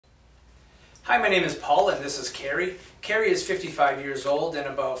Hi, my name is Paul and this is Carrie. Carrie is 55 years old and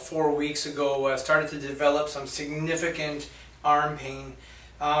about 4 weeks ago started to develop some significant arm pain.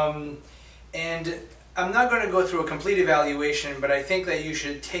 And I'm not going to go through a complete evaluation, but I think that you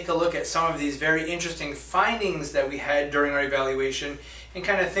should take a look at some of these very interesting findings that we had during our evaluation and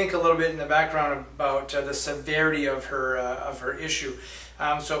kind of think a little bit in the background about the severity of her issue.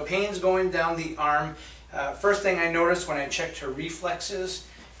 So pain's going down the arm. First thing I noticed when I checked her reflexes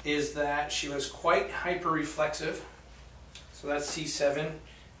is that she was quite hyperreflexive. So that's C7.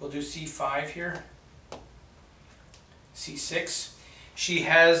 We'll do C5 here. C6. She's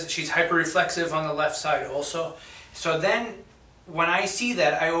hyperreflexive on the left side also. So then when I see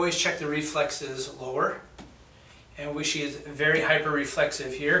that, I always check the reflexes lower. And she is very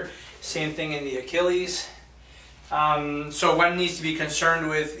hyperreflexive here. Same thing in the Achilles. So one needs to be concerned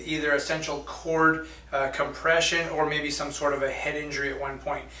with either essential cord compression or maybe some sort of a head injury at one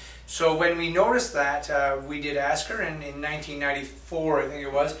point. So when we noticed that, we did ask her, and in 1994, I think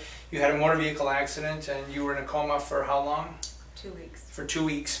it was, you had a motor vehicle accident and you were in a coma for how long? 2 weeks. For 2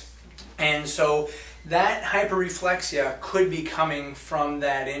 weeks. And so that hyperreflexia could be coming from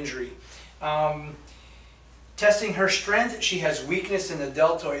that injury. Testing her strength, she has weakness in the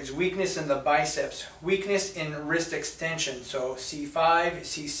deltoids, weakness in the biceps, weakness in wrist extension, so C5,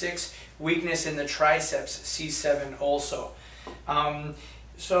 C6, weakness in the triceps, C7 also.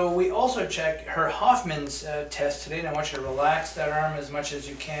 So we also checked her Hoffman's test today, and I want you to relax that arm as much as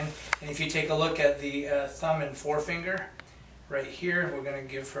you can. And if you take a look at the thumb and forefinger, right here, we're going to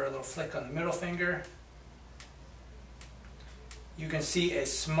give her a little flick on the middle finger. You can see a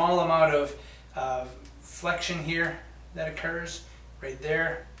small amount of flexion here that occurs right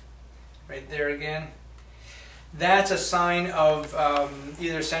there again. That's a sign of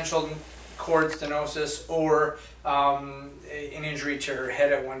either essential cord stenosis or an injury to her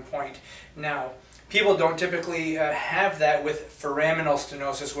head at one point. Now, people don't typically have that with foraminal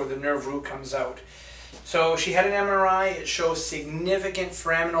stenosis where the nerve root comes out. So she had an MRI. It shows significant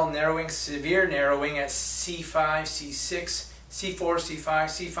foraminal narrowing, severe narrowing at C5, C6, C4, C5,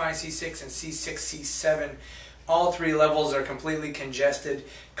 C5, C6, and C6, C7. All three levels are completely congested,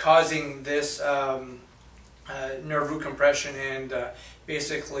 causing this nerve root compression and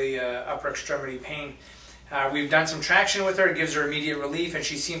basically upper extremity pain. We've done some traction with her. It gives her immediate relief, and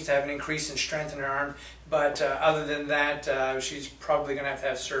she seems to have an increase in strength in her arm. But other than that, she's probably going to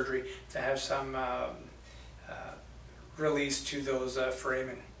have surgery to have some release to those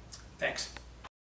foramen. Thanks.